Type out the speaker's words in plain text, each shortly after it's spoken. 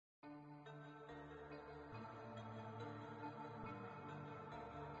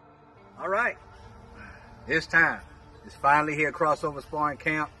All right, it's time. It's finally here, crossover sparring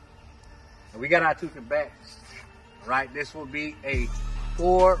camp. And we got our two combatants. All right, this will be a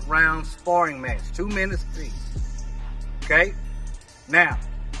 4-round sparring match, 2 minutes apiece. Okay, now,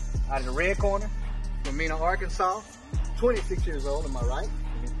 out of the red corner, from Mena, Arkansas, 26 years old, am I right?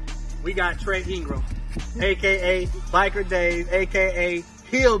 We got Trey Ingram, AKA Biker Dave, AKA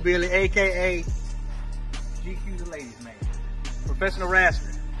Hillbilly, AKA GQ the ladies man, professional wrestler.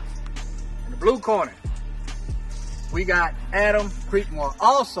 In the blue corner, we got Adam Creekmore,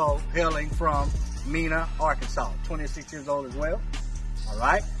 also hailing from Mena, Arkansas, 26 years old as well. All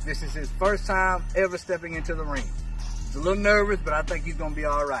right, this is his first time ever stepping into the ring. He's a little nervous, but I think he's gonna be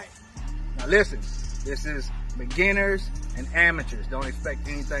all right. Now listen, this is beginners and amateurs. Don't expect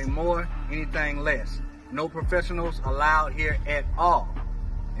anything more, anything less. No professionals allowed here at all.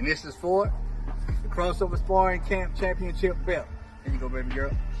 And this is for the Crossover Sparring Camp Championship belt. Here you go, baby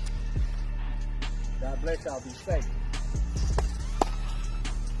girl. God bless y'all. Be safe.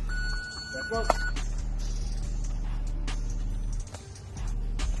 Let's go.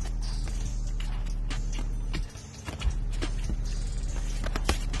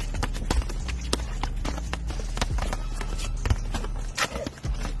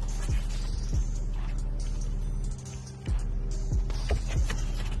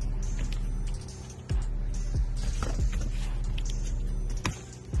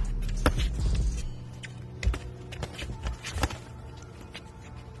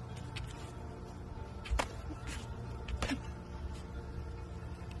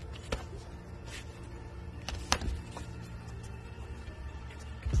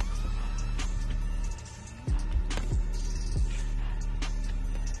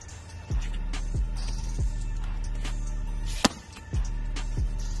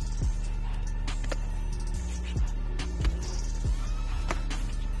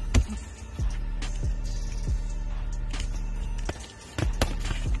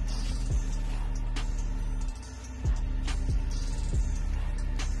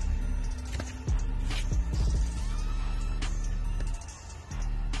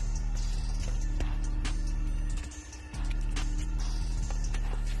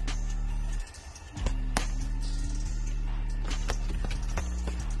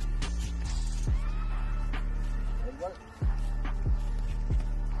 What?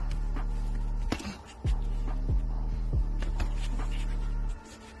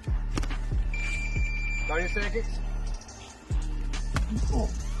 30 seconds. Oh.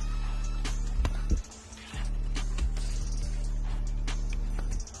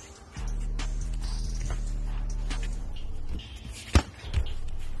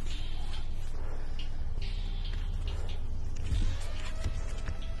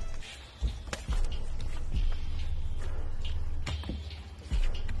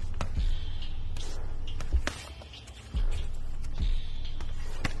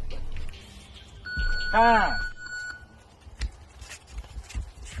 Time.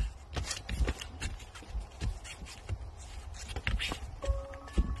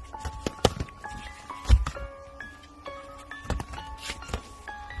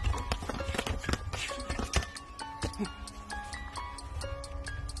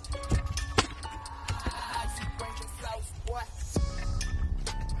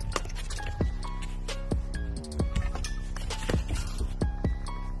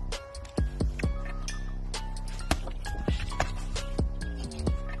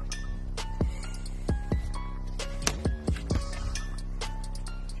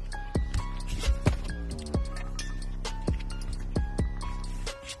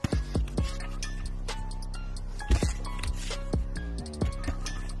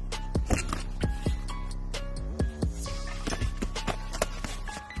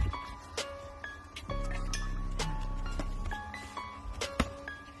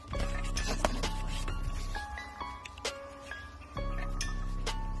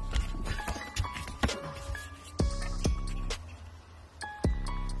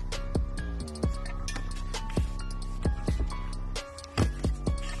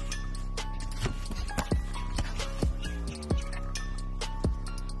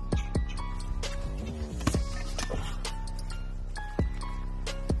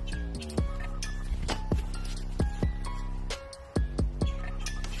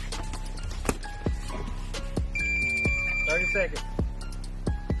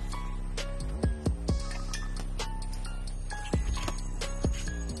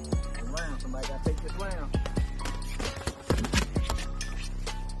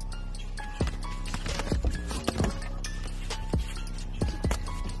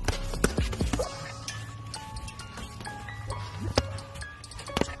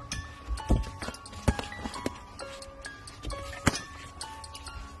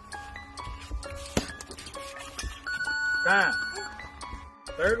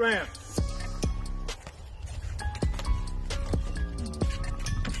 Third round.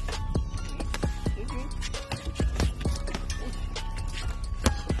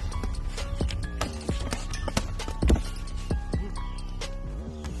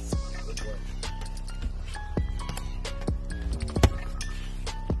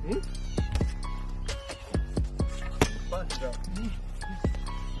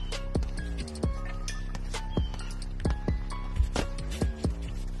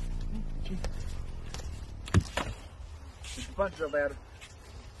 Punch up at him.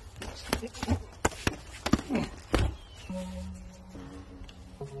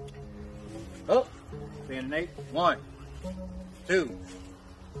 Oh, 10 and 8. 1, 2,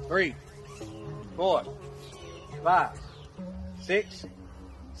 3, 4, 5, 6,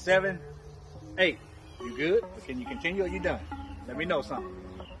 7, 8. You good? Or can you continue or you done? Let me know something.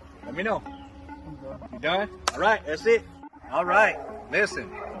 Let me know. You done? All right, that's it. All right, listen.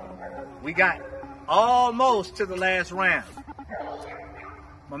 We got almost to the last round.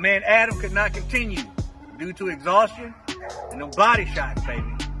 My man Adam could not continue due to exhaustion and no body shots, baby.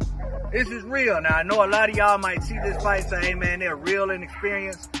 This is real. Now, I know a lot of y'all might see this fight and say, hey, man, they're real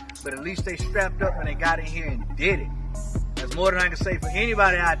inexperienced, but at least they strapped up and they got in here and did it. That's more than I can say for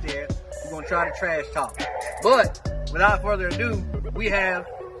anybody out there who's going to try to trash talk. But without further ado, we have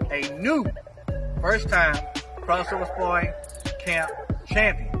a new first-time crossover sparring camp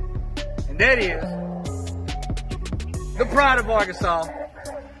champion. And that is the pride of Arkansas,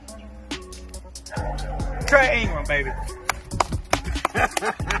 Trey Ingram, baby.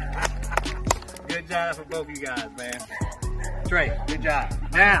 Good job for both of you guys, man. Trey, good job.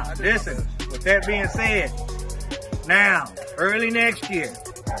 Now, listen, with that being said, now, early next year,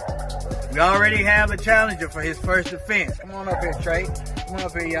 we already have a challenger for his first defense. Come on up here, Trey. Come on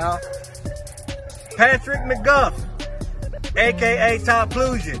up here, y'all. Patrick McGuff, a.k.a. Top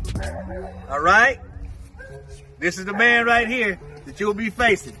Plusion. All right? This is the man right here that you'll be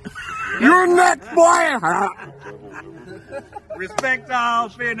facing. You're next, boy! Respect all,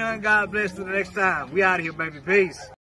 fear none, God bless till the next time. We out of here, baby. Peace.